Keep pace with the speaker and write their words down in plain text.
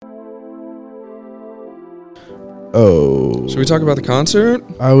Oh. Should we talk about the concert?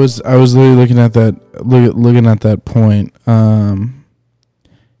 I was literally looking at that point.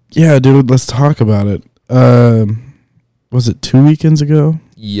 Yeah, dude, let's talk about it. Was it 2 weekends ago?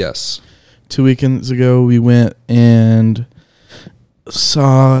 Yes. 2 weekends ago, we went and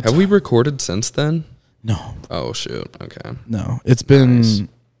saw... Have we recorded since then? No. Oh, shoot. Okay. No. It's been,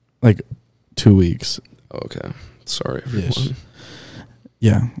 2 weeks. Okay. Sorry, everyone. Yes.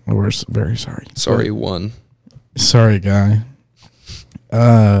 Yeah, we're very sorry. Sorry, one. Sorry, guy.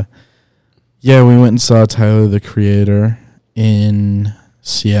 Yeah, we went and saw Tyler, the Creator, in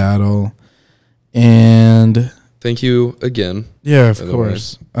Seattle. And... Thank you again. Yeah, of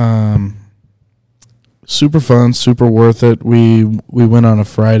course. Super fun, super worth it. We went on a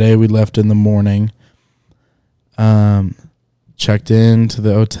Friday. We left in the morning. Checked into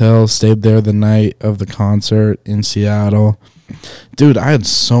the hotel, stayed there the night of the concert in Seattle. Dude, I had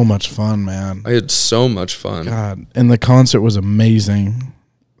so much fun, man. I had so much fun. God, and the concert was amazing.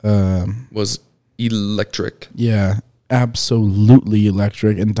 Was electric. Yeah, absolutely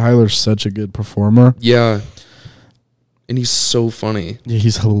electric. And Tyler's such a good performer. Yeah. And he's so funny. Yeah,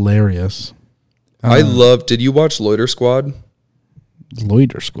 he's hilarious. Did you watch Loiter Squad?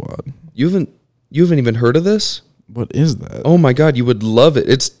 Loiter Squad. You haven't even heard of this? What is that? Oh my God, you would love it.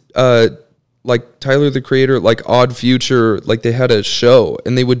 It's like Tyler the Creator, like Odd Future, like they had a show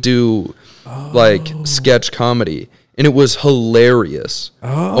and they would do sketch comedy. And it was hilarious.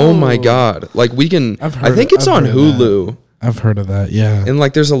 Oh my God. Like I think it's on Hulu. I've heard of that, yeah. And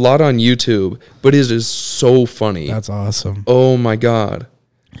like there's a lot on YouTube, but it is so funny. That's awesome. Oh my God.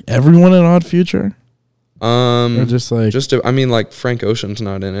 Everyone in Odd Future? Or just like Frank Ocean's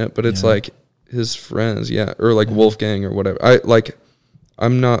not in it, but it's like his friends, yeah, or like Wolfgang or whatever. I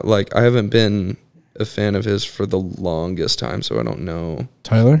haven't been a fan of his for the longest time, so I don't know.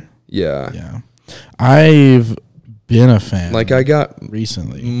 Tyler? Yeah. Yeah. I've been a fan. Like I got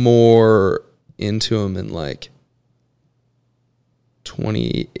recently more into him in like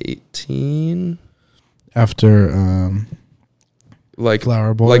 2018 after like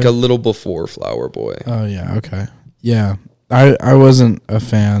Flower Boy, like a little before Flower Boy. Oh yeah, okay. Yeah. I wasn't a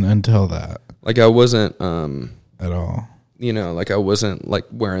fan until that. Like I wasn't at all. You know, like I wasn't like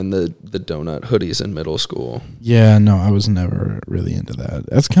wearing the donut hoodies in middle school. Yeah, no, I was never really into that.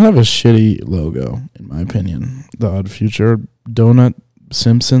 That's kind of a shitty logo, in my opinion. The Odd Future donut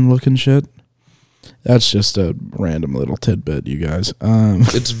Simpson looking shit. That's just a random little tidbit, you guys.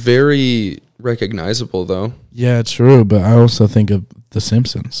 It's very recognizable, though. Yeah, true, but I also think of The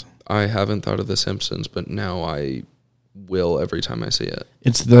Simpsons. I haven't thought of The Simpsons, but now I will every time I see it.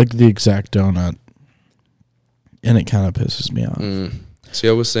 It's like the exact donut. And it kind of pisses me off. See,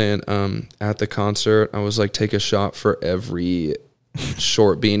 I was saying at the concert, I was like, take a shot for every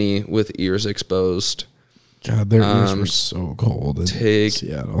short beanie with ears exposed. God, their ears were so cold in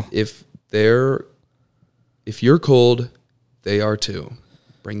Seattle. If you're cold, they are too.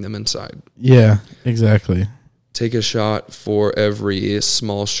 Bring them inside. Yeah, exactly. Take a shot for every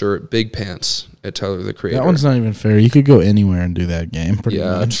small shirt, big pants at Tyler the Creator. That one's not even fair. You could go anywhere and do that game. Pretty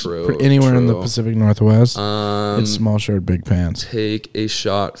much. True. Anywhere in the Pacific Northwest, it's small shirt, big pants. Take a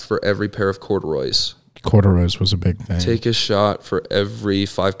shot for every pair of corduroys. Corduroys was a big thing. Take a shot for every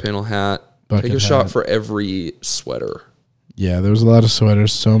 5-panel hat. Take a shot for every sweater. Yeah, there was a lot of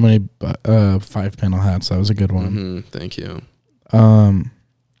sweaters. So many 5-panel hats. That was a good one. Thank you.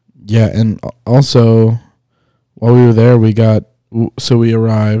 Yeah, and also while we were there, we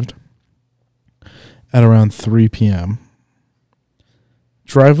arrived at around 3 p.m.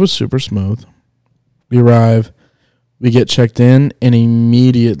 Drive was super smooth. We arrive, we get checked in, and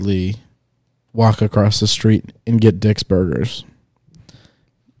immediately walk across the street and get Dick's Burgers.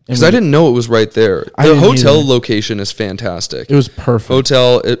 Because I didn't know it was right there. The hotel location is fantastic. It was perfect.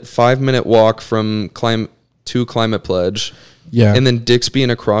 Hotel, 5-minute walk from Climate Pledge. Yeah. And then Dick's being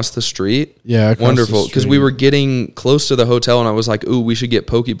across the street. Yeah. Wonderful. Because we were getting close to the hotel and I was like, ooh, we should get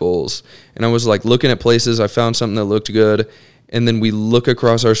poke bowls. And I was like looking at places. I found something that looked good. And then we look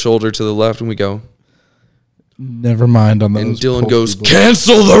across our shoulder to the left and we go, never mind on those. And Dylan goes,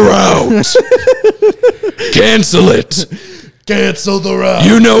 cancel the route. Cancel it. Cancel the route.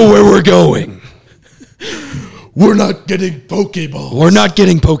 You know where we're going. We're not getting Pokeballs. We're not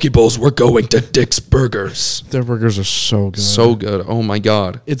getting Pokeballs. We're going to Dick's Burgers. Their burgers are so good. So good. Oh, my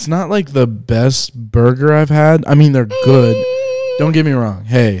God. It's not like the best burger I've had. I mean, they're good. Don't get me wrong.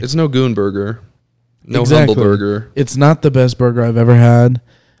 Hey. It's no Goon Burger. No Humble Burger. It's not the best burger I've ever had.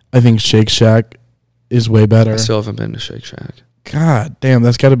 I think Shake Shack is way better. I still haven't been to Shake Shack. God damn,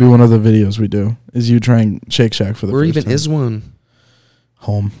 that's got to be one of the videos we do, is you trying Shake Shack for the first time. Where even is one?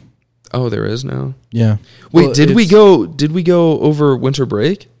 Home. Oh, there is now. Yeah. Wait, Well, did we go over winter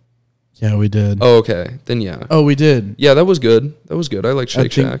break? Yeah, we did. Oh, okay. Then yeah. Oh, we did. Yeah, that was good. That was good. I like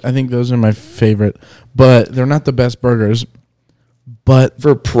Shake Shack. I think those are my favorite, but they're not the best burgers. But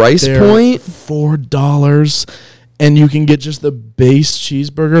For price they're point, $4, and you can get just the base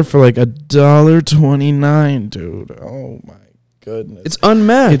cheeseburger for like $1.29, dude. Oh my goodness, it's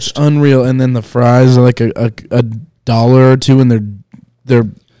unmatched. it's unreal. And then the fries are like a dollar or two, and they're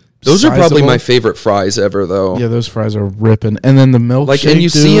Those are probably sizable. my favorite fries ever, though. Yeah, those fries are ripping. And then the milkshake, Like, and you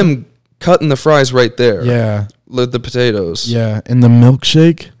see him cutting the fries right there. Yeah, With the potatoes. yeah. And the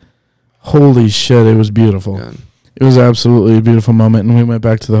milkshake, holy shit, it was beautiful. Yeah. It was absolutely a beautiful moment. And we went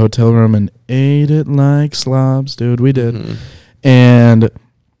back to the hotel room and ate it like slobs, dude. We did. Mhm. And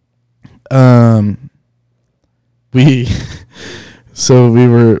we so we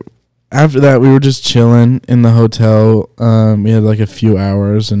were after that we were just chilling in the hotel. We had like a few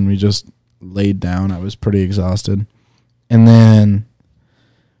hours and we just laid down. I was pretty exhausted. And then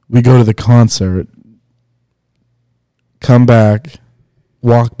we go to the concert, come back,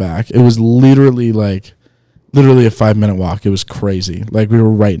 walk back. It was literally a 5-minute walk. It was crazy. Like, we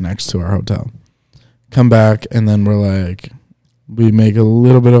were right next to our hotel. Come back, and then we're like, we make a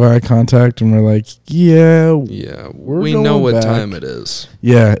little bit of eye contact, and we're like, yeah, we know going what back. time it is.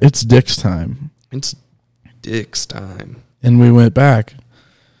 Yeah, it's Dick's time. It's Dick's time. And we went back,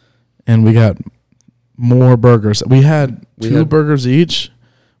 and we got more burgers. We had two burgers each.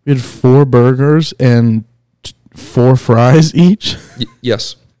 We had 4 burgers and 4 fries each.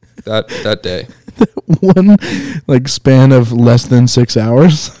 Yes, that day. One like span of less than 6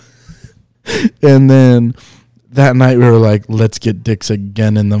 hours. And then that night we were like, let's get Dick's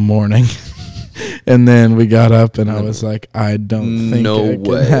again in the morning. And then we got up and I was like, I don't think I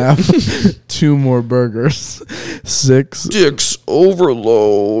can have 2 more burgers. 6 Dick's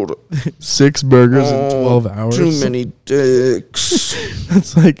overload. 6 burgers in 12 hours. Too many dicks.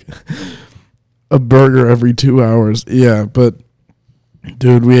 That's like a burger every 2 hours. Yeah, but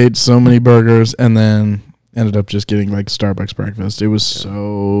dude, we ate so many burgers and then ended up just getting like Starbucks breakfast. It was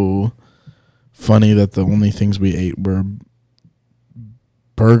so funny that the only things we ate were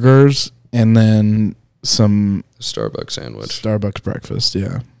burgers and then some Starbucks sandwich. Starbucks breakfast.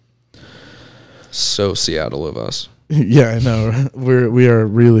 Yeah. So Seattle of us. Yeah, I know. We are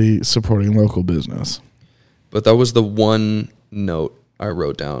really supporting local business. But that was the one note I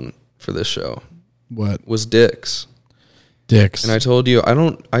wrote down for this show. What? Was Dick's. Dick's. And I told you,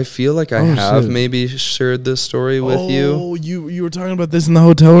 I feel like I have maybe shared this story with you. Oh, you were talking about this in the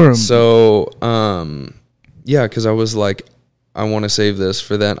hotel room. So, yeah, because I was like, I want to save this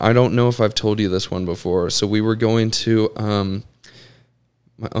for then. I don't know if I've told you this one before. So we were going to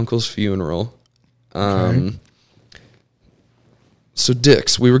my uncle's funeral. Okay. So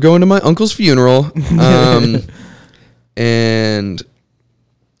Dick's, we were going to my uncle's funeral. And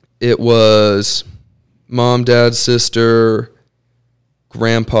it was mom, dad, sister,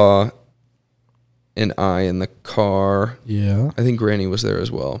 grandpa, and I in the car. Yeah. I think Granny was there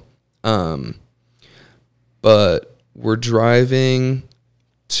as well. But we're driving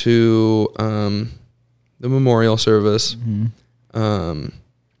to the memorial service. Mm-hmm.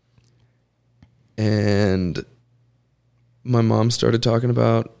 And my mom started talking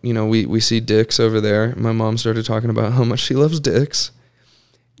about, we see Dick's over there. My mom started talking about how much she loves Dick's.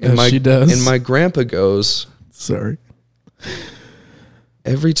 And She does. And my grandpa goes, Sorry.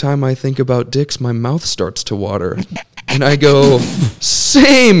 every time I think about Dick's, my mouth starts to water. And I go,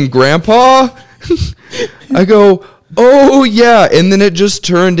 same, Grandpa. I go, oh, yeah. And then it just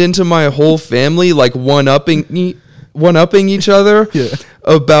turned into my whole family, like one-upping each other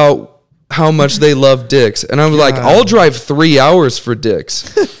about how much they love Dick's. And I was like, I'll drive 3 hours for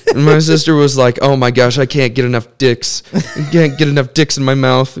Dick's. And my sister was like, oh my gosh, I can't get enough Dick's. I can't get enough Dick's in my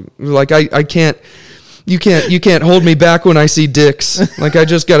mouth. Like, I can't, you can't hold me back when I see Dick's. Like, I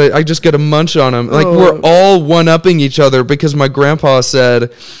just gotta munch on them. Like, we're all one-upping each other because my grandpa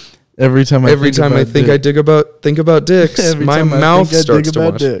said, Every time I think about Dick's, my mouth starts to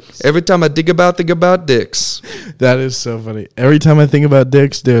water. Every time I think about Dick's. That is so funny. Every time I think about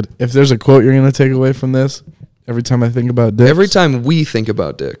Dick's, dude, if there's a quote you're going to take away from this, every time I think about Dick's. Every time we think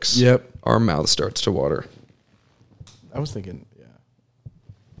about Dick's, yep, our mouth starts to water. I was thinking,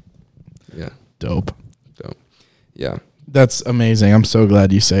 yeah. Dope. Yeah. That's amazing. I'm so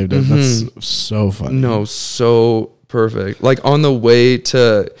glad you saved it. Mm-hmm. That's so funny. No, so perfect. Like, on the way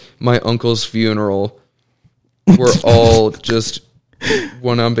to my uncle's funeral, we're all just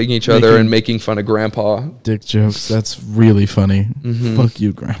one-upping each other and making fun of Grandpa. Dick jokes. That's really funny. Mm-hmm. Fuck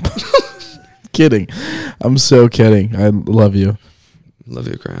you, Grandpa. Kidding. I'm so kidding. I love you. Love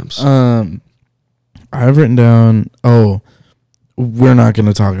you, Gramps. I've written down. Oh, we're not going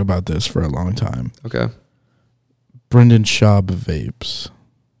to talk about this for a long time. Okay. Brendan Schaub vapes.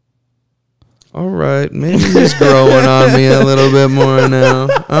 All right. Maybe he's growing on me a little bit more now.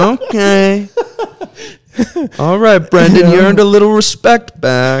 Okay. All right, Brendan, you earned a little respect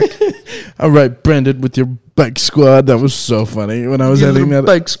back. All right, Brendan, with your bike squad. That was so funny when I was having that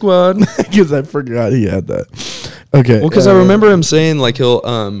bike squad. because I forgot he had that. Okay. Well, because I remember him saying like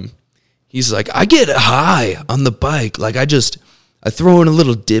he's like, I get high on the bike. Like I throw in a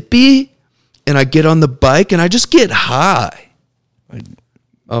little dippy, and I get on the bike, and I just get high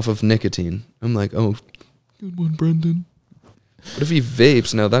off of nicotine. I'm like, oh, good one, Brendan. What if he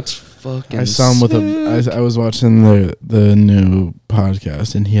vapes? Now that's fucking I saw him with I was watching the new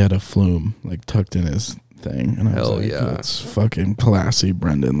podcast, and he had a flume like tucked in his thing, and I was like, that's fucking classy,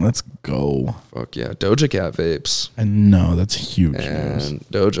 Brendan. Let's go. Fuck yeah. Doja Cat vapes. I know, that's huge and news.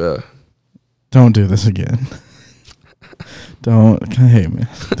 Doja. Don't do this again. Hey man,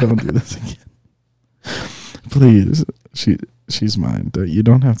 don't do this again. Please. She's mine. You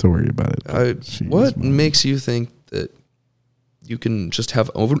don't have to worry about it. What makes you think that you can just have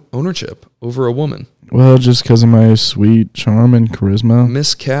ownership over a woman? Well, just because of my sweet charm and charisma.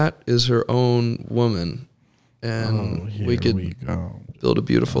 Miss Cat is her own woman, and we could build a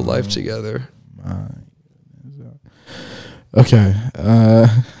beautiful life together. Okay.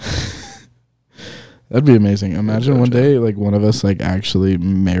 That'd be amazing. Imagine one day, like, one of us, like, actually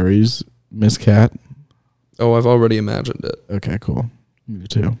marries Miss Cat. Oh, I've already imagined it. Okay, cool. Me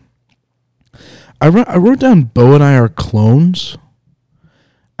too. I wrote down Bo and I are clones.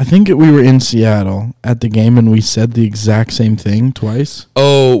 I think we were in Seattle at the game, and we said the exact same thing twice.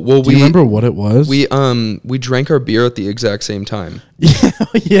 Oh, well, Do you remember what it was? We drank our beer at the exact same time.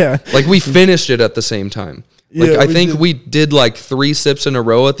 Yeah. Like, we finished it at the same time. Like, I think we did, like, 3 sips in a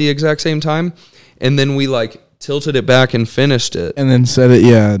row at the exact same time, and then we, like, tilted it back and finished it. And then said it,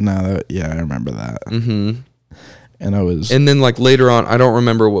 I remember that. Mm-hmm. And then, like, later on, I don't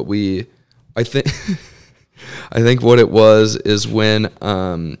remember what I think what it was is when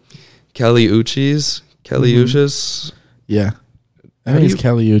Kelly Uchis. Yeah. I think it's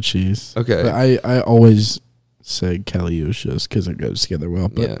Kelly Uchis. Okay. But I always say Kelly Uchis because it goes together well,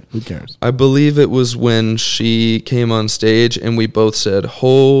 but who cares? I believe it was when she came on stage and we both said,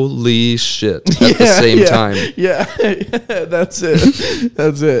 holy shit, at the same time. Yeah. That's it.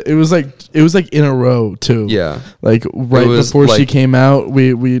 That's it. It was like in a row too. Yeah. Like right before she came out,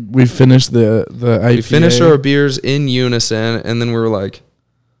 we finished the IPA. We finished our beers in unison, and then we were like,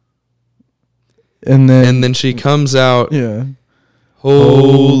 and then she comes out. Yeah.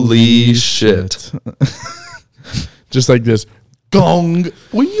 Holy shit. Just like this. Gong.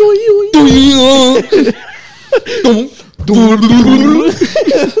 Like a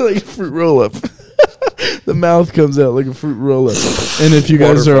fruit roll up. The mouth comes out like a fruit roll up. And if you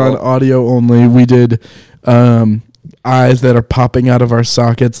guys are on audio only, we did eyes that are popping out of our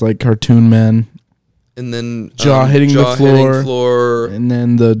sockets like cartoon men. And then jaw hitting the floor. And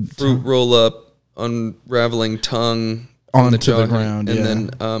then the fruit roll up, unraveling tongue onto the ground.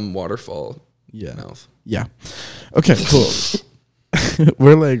 And then waterfall. Yeah. Mouth. Yeah. Okay, cool.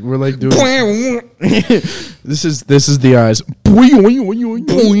 we're like doing This is the eyes.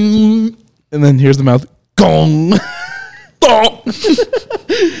 And then here's the mouth. Gong.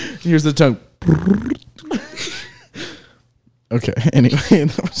 Here's the tongue. Okay, anyway,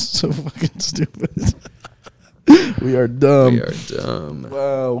 that was so fucking stupid. We are dumb.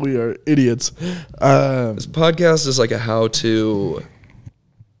 Wow, we are idiots. This podcast is like a how to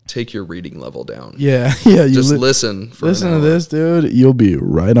take your reading level down. Yeah. Just listen for listen to this, dude. You'll be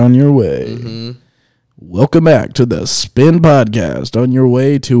right on your way. Mm-hmm. Welcome back to the Spin Podcast, on your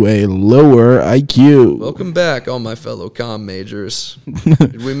way to a lower IQ. Welcome back, all my fellow comm majors.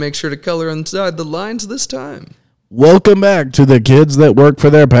 Did we make sure to color inside the lines this time? Welcome back to the kids that work for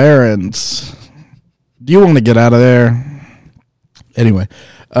their parents. Do you want to get out of there? Anyway,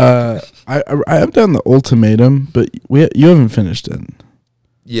 I have done the ultimatum, but you haven't finished it.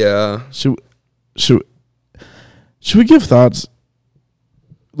 Yeah. Should we give thoughts,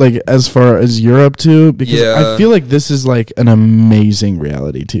 like, as far as you're up to? Because I feel like this is like an amazing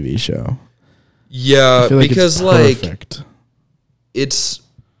reality TV show. Yeah, because it's perfect. It's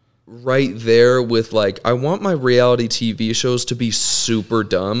right there with, like, I want my reality TV shows to be super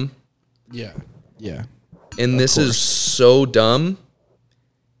dumb. Yeah. And this is so dumb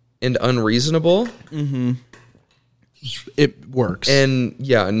and unreasonable. Mm-hmm. It works. And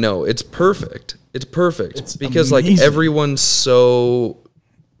it's perfect. It's perfect. It's because amazing. like everyone's so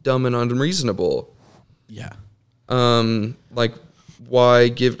dumb and unreasonable. Yeah. Like why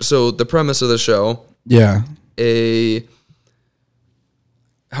give? So the premise of the show. Yeah.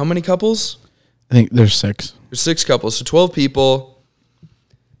 How many couples? I think there's 6. There's 6 couples, so 12 people.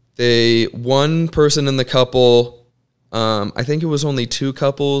 One person in the couple. I think it was only 2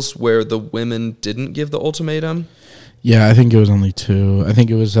 couples where the women didn't give the ultimatum. Yeah, I think it was only 2. I think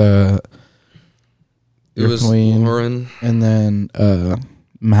it was It was Lauren, and then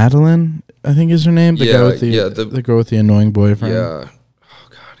Madeline, I think is her name. The guy with the girl with the annoying boyfriend. Yeah. Oh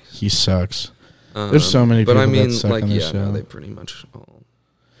God, he sucks. There's so many people that suck on this show. No, they pretty much all.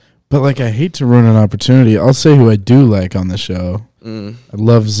 But like, I hate to ruin an opportunity. I'll say who I do like on the show. I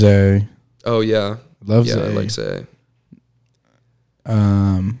love Zay. Oh yeah, Zay. I like Zay.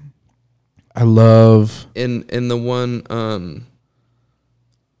 I love in the one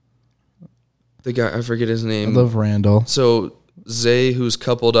the guy, I forget his name. I love Randall. So Zay, who's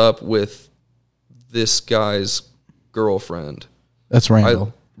coupled up with this guy's girlfriend. That's Randall.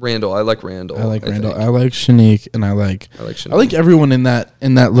 I like Randall. I like Randall. I like Shanique, and I like Shanique. I like everyone in that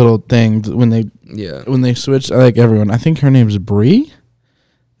little thing when they switched. I like everyone. I think her name's Bree.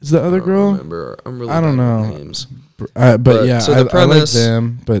 Is the other girl? Remember. I don't know names. But yeah, so the premise, I like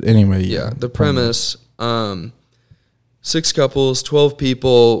them. But anyway, yeah. The premise: 6 couples, 12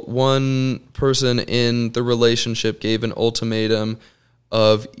 people. One person in the relationship gave an ultimatum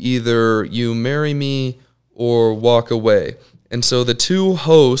of either you marry me or walk away. And so the 2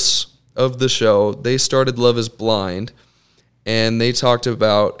 hosts of the show, they started Love is Blind, and they talked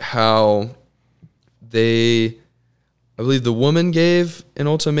about how I believe the woman gave an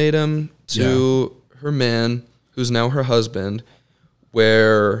ultimatum to her man, who's now her husband,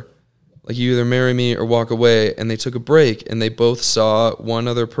 where like you either marry me or walk away, and they took a break, and they both saw one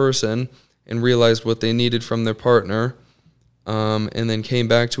other person and realized what they needed from their partner, and then came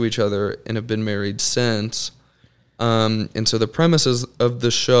back to each other and have been married since. And so the premises of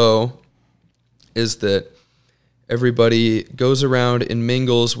the show is that everybody goes around and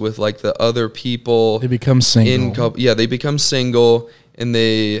mingles with like the other people. They become single. They become single, and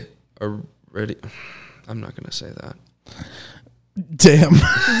they are ready. I'm not going to say that. Damn.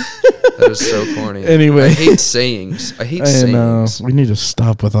 That is so corny. Anyway. I hate sayings. I sayings. We need to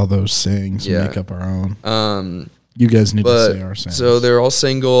stop with all those sayings and make up our own. You guys need to say our sayings. So they're all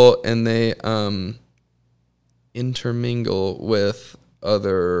single, and they intermingle with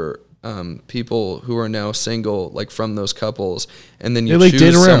other people who are now single, like from those couples, and then you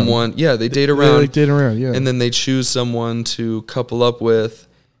choose someone. Yeah, they date around. They date around, yeah. And then they choose someone to couple up with,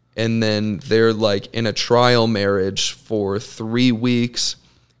 and then they're like in a trial marriage for 3 weeks,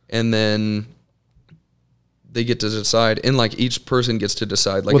 and then they get to decide, and like each person gets to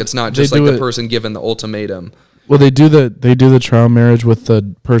decide. Like it's not just like the person given the ultimatum. Well, they do the trial marriage with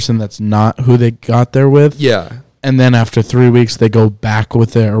the person that's not who they got there with. Yeah. And then after 3 weeks, they go back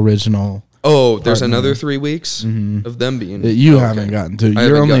with their original. Oh, there's another 3 weeks of them being. You haven't gotten to.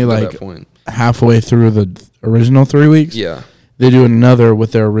 You're only like halfway through the original 3 weeks. Yeah. They do another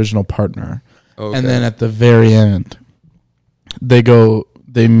with their original partner. Okay. And then at the very end, they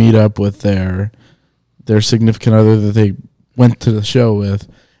meet up with their significant other that they went to the show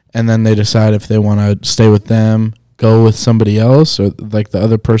with, and then they decide if they want to stay with them, go with somebody else, or like the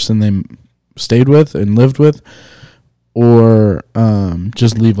other person they stayed with and lived with, or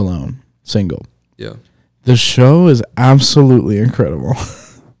just leave alone, single. Yeah. The show is absolutely incredible.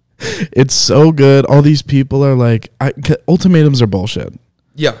 It's so good. All these people are like, ultimatums are bullshit.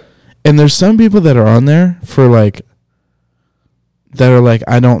 Yeah. And there's some people that are on there for like, that are like,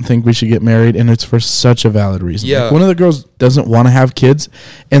 I don't think we should get married, and it's for such a valid reason. Yeah. Like one of the girls doesn't want to have kids,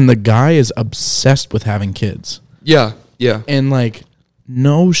 and the guy is obsessed with having kids. Yeah. Yeah. And like,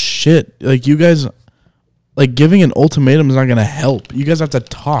 no shit. Like you guys, like giving an ultimatum is not going to help. You guys have to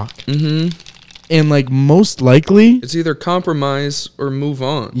talk. Mm-hmm. And like most likely, it's either compromise or move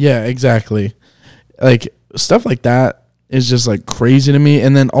on. Yeah, exactly. Like stuff like that is just like crazy to me.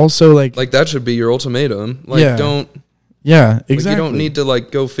 And then also like that should be your ultimatum. Like don't. Yeah, exactly. Like you don't need to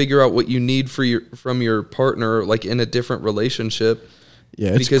like go figure out what you need from your partner like in a different relationship. Yeah,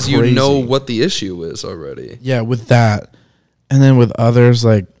 it's because crazy. You know what the issue is already. Yeah, with that. And then with others,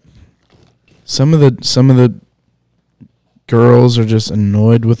 like some of the girls are just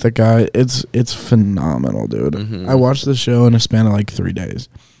annoyed with the guy. It's phenomenal, dude. Mm-hmm. I watched the show in a span of like 3 days,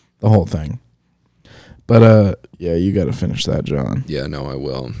 the whole thing. But yeah, you got to finish that, John. Yeah, no, I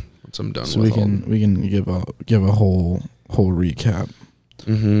will. Once I'm done. So we can give a whole recap.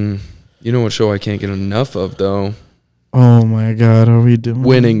 Mm-hmm. You know what show I can't get enough of though? Oh my God, are we doing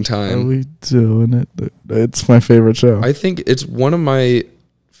Winning Time? Are we doing it? It's my favorite show. I think it's one of my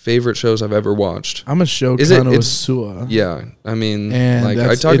favorite shows I've ever watched. I'm a show Is kind of it's- Sua. Yeah, I mean, And like I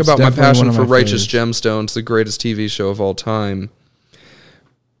that's- talk it's about my definitely one passion of for my Righteous faves. Gemstones, the greatest TV show of all time.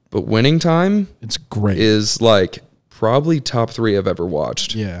 But Winning Time It's great. is like probably top 3 I've ever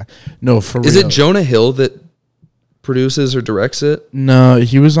watched. Yeah. No, for real. Is it Jonah Hill that produces or directs it? No,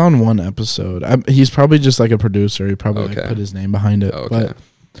 he was on one episode. He's probably just like a producer. He probably like Okay. put his name behind it. Okay.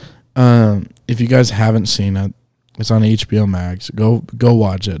 But if you guys haven't seen it, it's on HBO Max. Go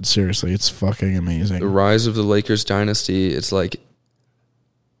watch it. Seriously, it's fucking The amazing. Rise of the Lakers dynasty. It's like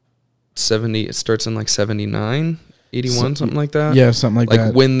 70. It starts in like 79, 81, something like that. Yeah, something like that.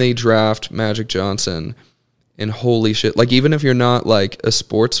 Like when they draft Magic Johnson, and holy shit, like even if you're not like a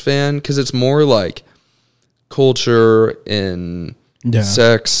sports fan, because it's more like culture and Yeah.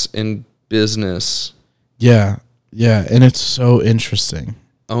 sex and business. Yeah, and it's so interesting.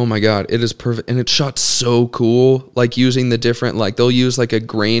 Oh my god, it is perfect, and it's shot so cool. Like using the different, like they'll use like a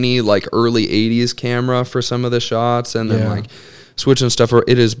grainy, like early '80s camera for some of the shots, and then Yeah. like switching stuff.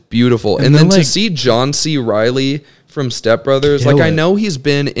 It is beautiful, And and then then, to like- see John C. Reilly from Step Brothers, like Kill I it. know he's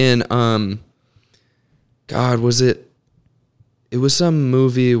been in God, was it? It was some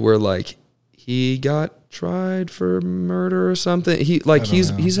movie where like he got tried for murder or something. He like don't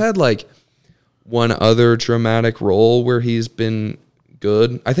know. he's had like one other dramatic role where he's been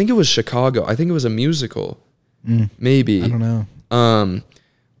good. I think it was Chicago. I think it was a musical. Maybe. I don't know.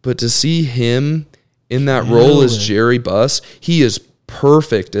 But to see him in that role as Kill it. Jerry Buss, he is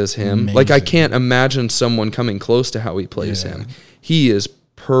perfect as him. Like I Amazing. can't imagine someone coming close to how he plays Yeah. him. He is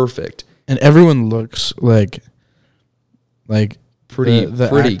perfect. And everyone looks like Pretty the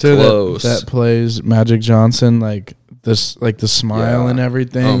pretty actor close. that plays Magic Johnson, like this, like the smile Yeah. and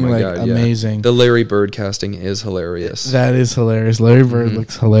everything, Oh my like God, yeah. amazing. The Larry Bird casting is hilarious. That is hilarious. Larry Bird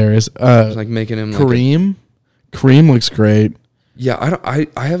looks hilarious. Like making him like Kareem looks great. yeah,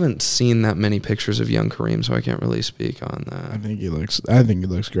 I haven't seen that many pictures of young Kareem, so I can't really speak on I that. think he looks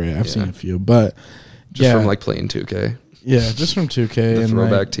great. I've seen Yeah. a few, but Just from like playing 2K, just from 2K the and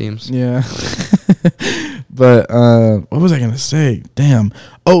throwback like, teams. yeah. But what was I gonna say? Damn.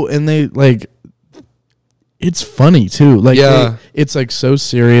 Oh, and they like, it's funny too. Like, Yeah. it's like so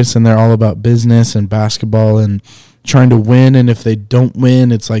serious, and they're all about business and basketball and trying to win. And if they don't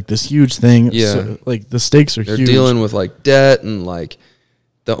win, it's like this huge thing. Yeah. So, like the stakes are They're huge. dealing with like debt, and like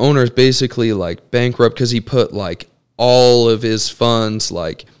the owner's basically like bankrupt because he put like all of his funds,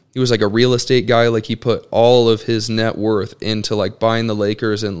 like he was like a real estate guy, like he put all of his net worth into like buying the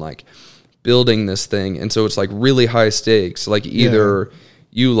Lakers and like building this thing. And so it's like really high stakes. Like either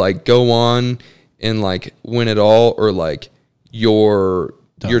you like go on and like win it all, or like you're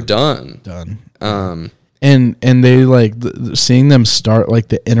done. And they like seeing them start like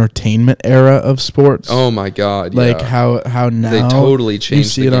the entertainment era of sports. oh my god, Like yeah. how now They totally you changed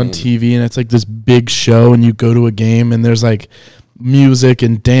see the it on game. TV, and it's like this big show, and you go to a game and there's like music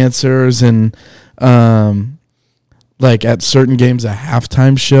and dancers and like at certain games a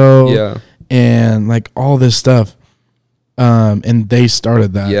halftime show, Yeah. and like all this stuff. And they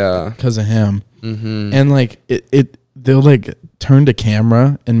started that Yeah. because of him. Mm-hmm. And like they'll like turn to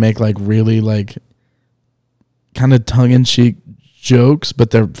camera and make like really like kind of tongue-in-cheek jokes,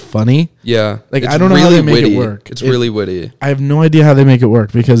 but they're funny. Yeah. Like, It's I don't know how they make it witty. work. It's It- really witty. I have no idea how they make it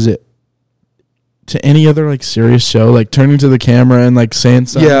work, because to any other like serious show, like turning to the camera and like saying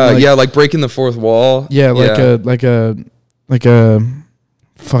something, Yeah, like breaking the fourth wall. like a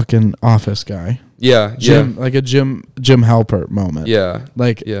fucking Office guy, Yeah, Jim Halpert moment, yeah,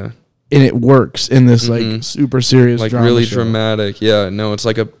 like, yeah. and it works in this Mhm. like super serious, Like drama really show. dramatic. Yeah, no, it's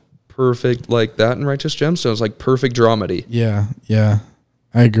like a perfect, like that in Righteous Gemstones, like perfect dramedy. Yeah,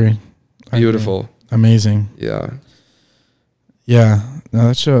 I agree. Beautiful. Amazing. Yeah. Yeah, no,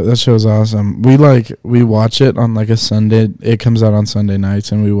 that show's awesome. We watch it on like a Sunday. It comes out on Sunday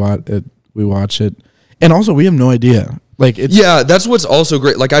nights, and we watch it, and also we have no idea. Like it's Yeah, that's what's also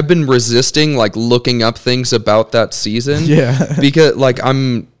great. Like I've been resisting like looking up things about that season. Yeah. Because like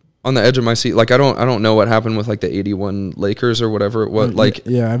I'm on the edge of my seat. Like I don't know what happened with like the 81 Lakers or whatever it was. Like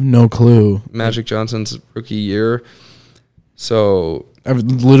yeah, I have no clue. Magic Johnson's rookie year. So I have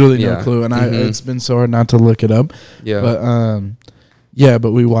literally no Yeah. clue, and Mhm. it's been so hard not to look it up. yeah.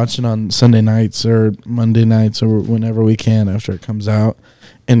 But we watch it on Sunday nights or Monday nights or whenever we can after it comes out,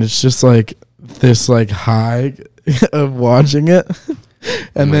 and it's just like this like high of watching it,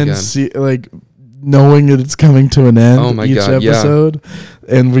 and my then God. see like knowing that it's coming to an end Oh my each God, yeah. episode,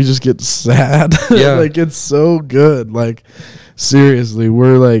 and we just get sad. Yeah. Like it's so good. Like seriously,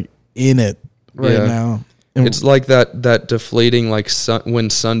 we're like in it right Yeah. now. And it's like that deflating, like when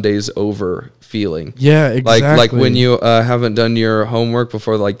Sunday's over feeling. yeah, exactly. Like when you haven't done your homework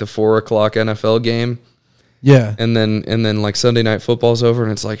before like the 4:00 NFL game. Yeah. And then like Sunday night football's over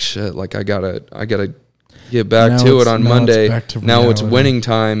and it's like shit, like I gotta get back Now to it it's- on now it's Monday. back to Now it's reality. winning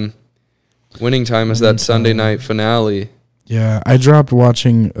time. Winning time is Winning that Sunday time. night finale. Yeah, I dropped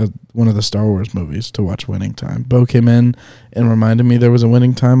watching one of the Star Wars movies to watch Winning Time. Bo came in and reminded me there was a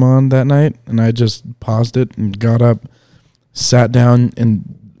Winning Time on that night, and I just paused it and got up, sat down,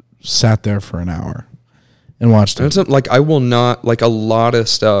 and sat there for an hour and watched And it. it's like I will not, like a lot of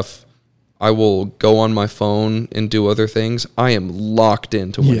stuff, I will go on my phone and do other things. I am locked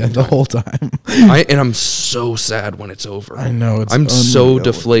into Winning Yeah, the Time. whole time. And I'm so sad when it's over. I know. I'm so unreal.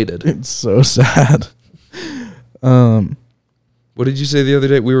 deflated. It's so sad. What did you say the other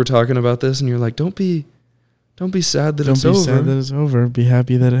day? We were talking about this, and you're like, "Don't be sad that Don't it's be over." sad that it's over. Be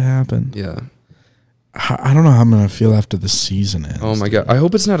happy that it happened. Yeah. I don't know how I'm going to feel after the season ends. Oh my god. I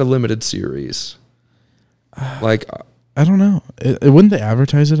hope it's not a limited series. Like, I don't know. Wouldn't they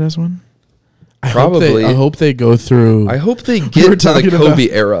advertise it as one? Probably. I hope they go through. I hope they were get to the talking Kobe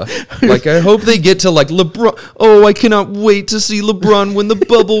era. Like, I hope they get to like LeBron. Oh, I cannot wait to see LeBron win the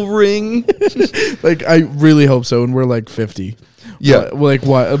bubble ring. Like, I really hope so. And we're like 50. Yeah. Like,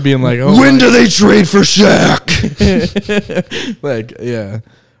 what? Being like, oh. When do they trade for Shaq? Like, yeah.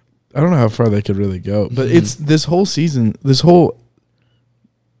 I don't know how far they could really go. But Mm-hmm. it's this whole season.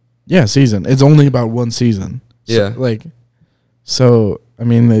 Season. It's only about one season. Yeah. So, I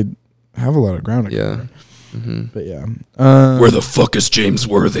mean, they have a lot of ground to Yeah. cover. Mm-hmm. But yeah. Where the fuck is James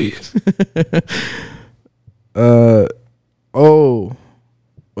Worthy? What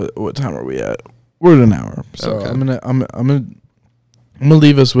time are we at? We're at an hour. So Okay. I'm gonna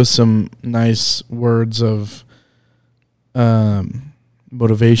leave us with some nice words of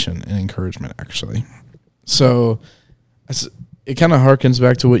motivation and encouragement, actually. So it kind of harkens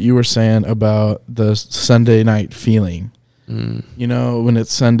back to what you were saying about the Sunday night feeling. Mm. You know, when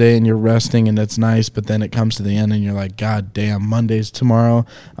it's Sunday and you're resting and it's nice, but then it comes to the end and you're like, God damn, Monday's tomorrow.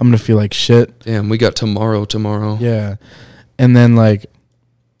 I'm going to feel like shit. Damn, we got tomorrow. Yeah. And then like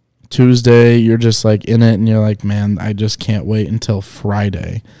Tuesday, you're just like in it and you're like, man, I just can't wait until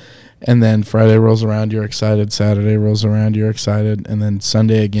Friday. And then Friday rolls around, you're excited. Saturday rolls around, you're excited. And then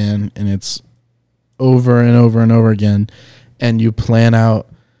Sunday again, and it's over and over and over again. And you plan out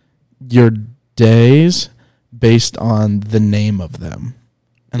your days based on the name of them.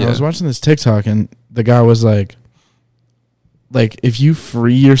 And I was watching this TikTok, and the guy was like, if you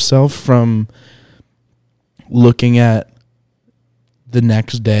free yourself from looking at the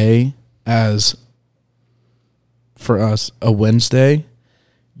next day as, for us, a Wednesday,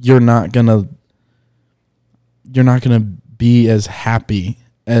 you're not gonna be as happy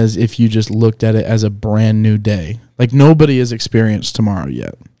as if you just looked at it as a brand new day. Like, nobody has experienced tomorrow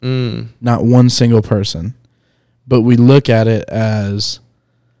yet. Not one single person. But we look at it as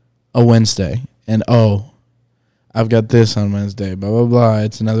a Wednesday, and I've got this on Wednesday, blah blah blah.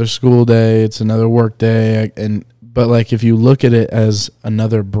 It's another school day, it's another work day, but like, if you look at it as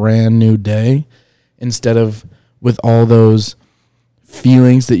another brand new day, instead of with all those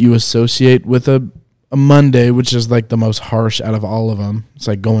feelings that you associate with a Monday, which is like the most harsh out of all of them. It's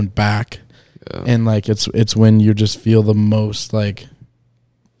like going back, and like it's when you just feel the most like,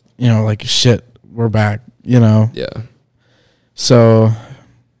 you know, like shit, we're back, you know. Yeah. So,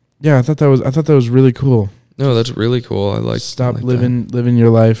 yeah, I thought that was really cool. No, that's really cool. I like Stop like living your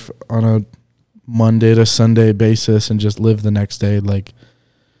life on a Monday to Sunday basis and just live the next day like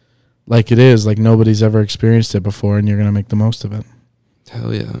it is, like nobody's ever experienced it before, and you're gonna make the most of it.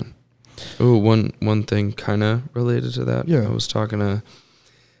 Hell yeah. Oh, one thing kind of related to that. Yeah. I was got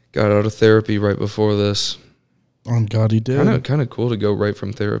out of therapy right before this. On God, he did. Kind of cool to go right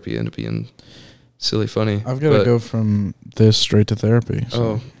from therapy into being silly funny. I've got to go from this straight to therapy.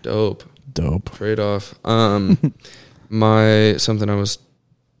 So. Oh, dope. Trade off. Something I was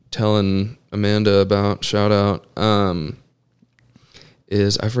telling Amanda about, shout out,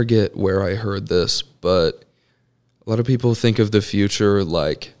 is I forget where I heard this, but a lot of people think of the future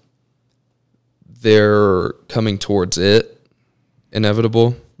like they're coming towards it,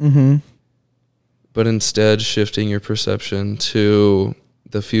 inevitable. Mm-hmm. But instead shifting your perception to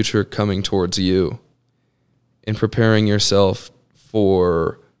the future coming towards you and preparing yourself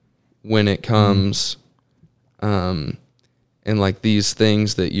for when it comes, and like these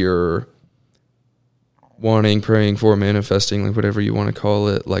things that you're wanting, praying for, manifesting, like whatever you want to call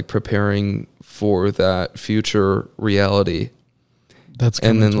it, like preparing for that future reality. That's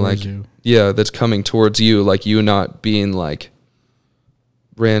coming and then towards like you. Yeah, that's coming towards you, like you not being like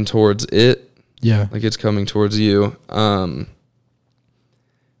ran towards it. Yeah. Like it's coming towards you.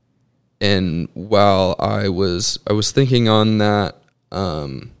 And while I was thinking on that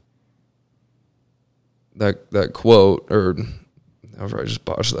that quote, or however I just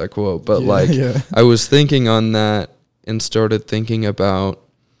botched that quote, but I was thinking on that and started thinking about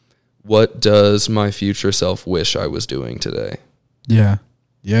what does my future self wish I was doing today. Yeah.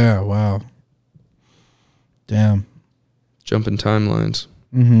 Yeah. Wow. Damn. Jumping timelines.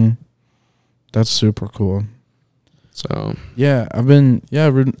 Mm-hmm. That's super cool. So yeah, I've been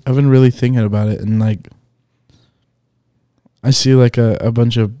really thinking about it, and like I see like a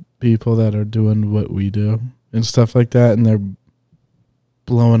bunch of people that are doing what we do and stuff like that, and they're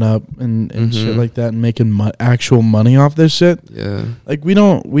blowing up and shit like that, and making actual money off this shit. Yeah, like we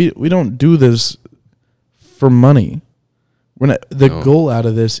don't do this for money. We're not, the goal out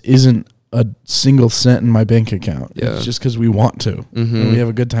of this isn't a single cent in my bank account. Yeah. It's just because we want to, and we have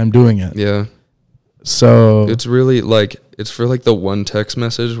a good time doing it. Yeah. So it's really like, it's for like the one text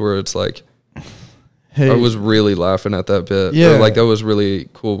message where it's like, hey, I was really laughing at that bit. Yeah. Or like that was really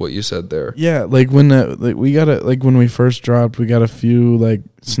cool what you said there. Yeah, like when we got like when we first dropped, we got a few like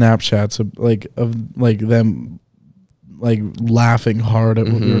Snapchats of them like laughing hard at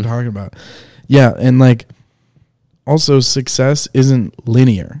what we were talking about. Yeah, and like also success isn't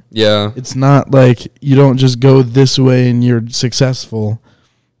linear. Yeah. It's not like you don't just go this way and you're successful.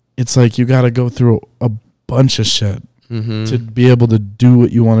 It's like you got to go through a bunch of shit to be able to do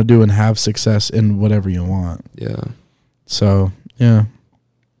what you want to do and have success in whatever you want. Yeah. So, yeah.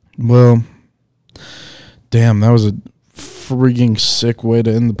 Well, damn, that was a freaking sick way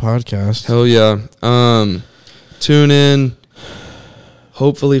to end the podcast. Hell yeah. Tune in.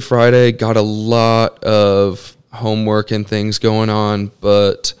 Hopefully Friday. Got a lot of homework and things going on,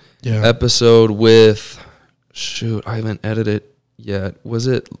 but episode with, shoot, I haven't edited yet. Was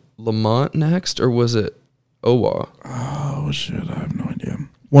it Lamont next or was it Owa? Oh shit, I have no idea.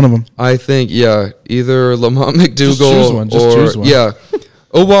 One of them. I think, either Lamont McDougal choose one. Yeah,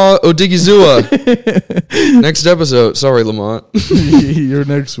 Owa Odigizua. Next episode. Sorry, Lamont. You're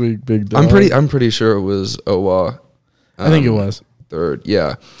next week, big dog. I'm pretty sure it was Owa. I think it was third.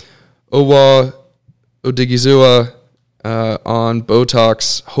 Yeah, Owa Odigizua on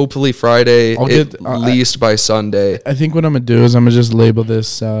Botox. Hopefully Friday. At least by Sunday. I think what I'm gonna do is I'm gonna just label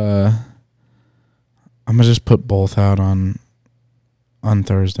this. I'm gonna just put both out on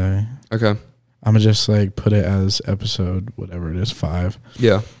Thursday. Okay. I'm gonna just like put it as episode whatever it is 5.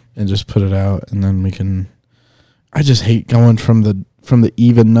 Yeah. And just put it out, and then we can. I just hate going from the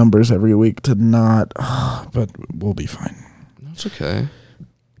even numbers every week to not, but we'll be fine. That's okay.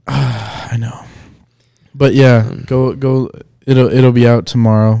 I know. But yeah, go. It'll be out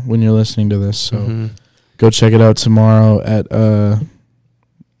tomorrow when you're listening to this. So go check it out tomorrow at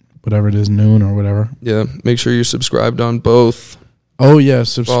whatever it is, noon or whatever. Yeah, make sure you're subscribed on both. Oh yeah,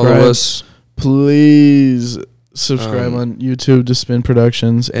 subscribe. Follow us. Please subscribe on YouTube to Spin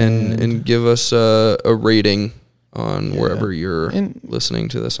Productions and give us a rating on wherever you're listening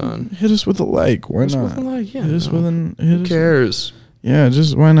to this on. Hit us with a like. Why not? With a like, yeah. Hit us with an. Who cares? Yeah,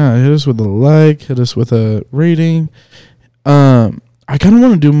 just why not? Hit us with a like. Hit us with a rating. I kind of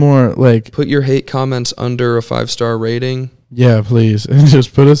want to do more like put your hate comments under a 5-star rating. Yeah, please. And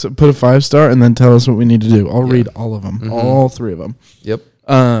just put a 5-star and then tell us what we need to do. I'll read all of them, all 3 of them. Yep.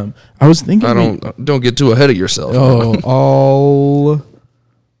 I was thinking. Don't get too ahead of yourself. Oh, all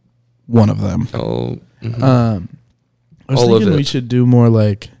one of them. Oh. I was thinking we should do more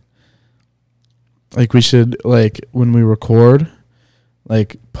like we should like when we record,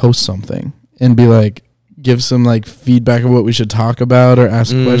 like post something and be like give some like feedback of what we should talk about or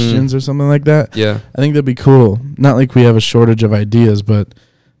ask questions or something like that. Yeah. I think that'd be cool. Not like we have a shortage of ideas, but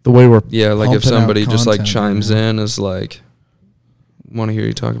the way we're like if somebody just like chimes in is like want to hear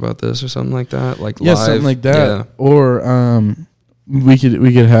you talk about this or something like that, like live. Something like that. Yeah. Or we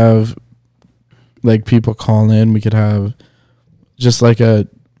could have like people call in. We could have just like a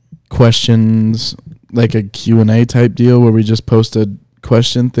questions, like a Q&A type deal where we just post a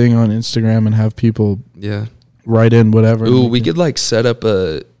question thing on Instagram and have people write in whatever. Ooh, we could like set up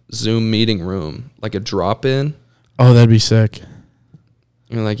a Zoom meeting room, like a drop-in. Oh, that'd be sick.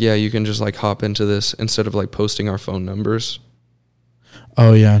 And like, you can just like hop into this instead of like posting our phone numbers.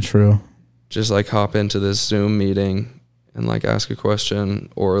 Oh yeah, true. Just like hop into this Zoom meeting and like ask a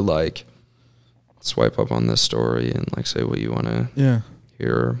question or like swipe up on this story and like say what you want to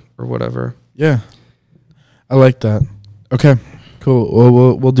hear or whatever. Yeah. I like that. Okay. Cool.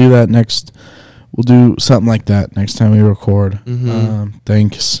 Well, we'll do that next. We'll do something like that next time we record.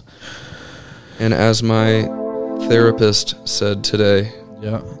 Thanks. And as my therapist said today,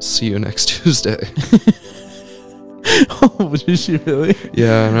 Yeah. See you next Tuesday. Oh, did she really?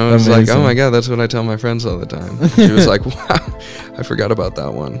 Yeah, and I was like, Amazing. oh my God, that's what I tell my friends all the time. And she was like, wow, I forgot about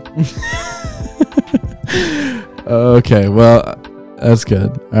that one. Okay, well, that's good.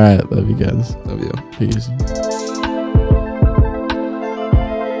 All right, love you guys. Love you. Peace.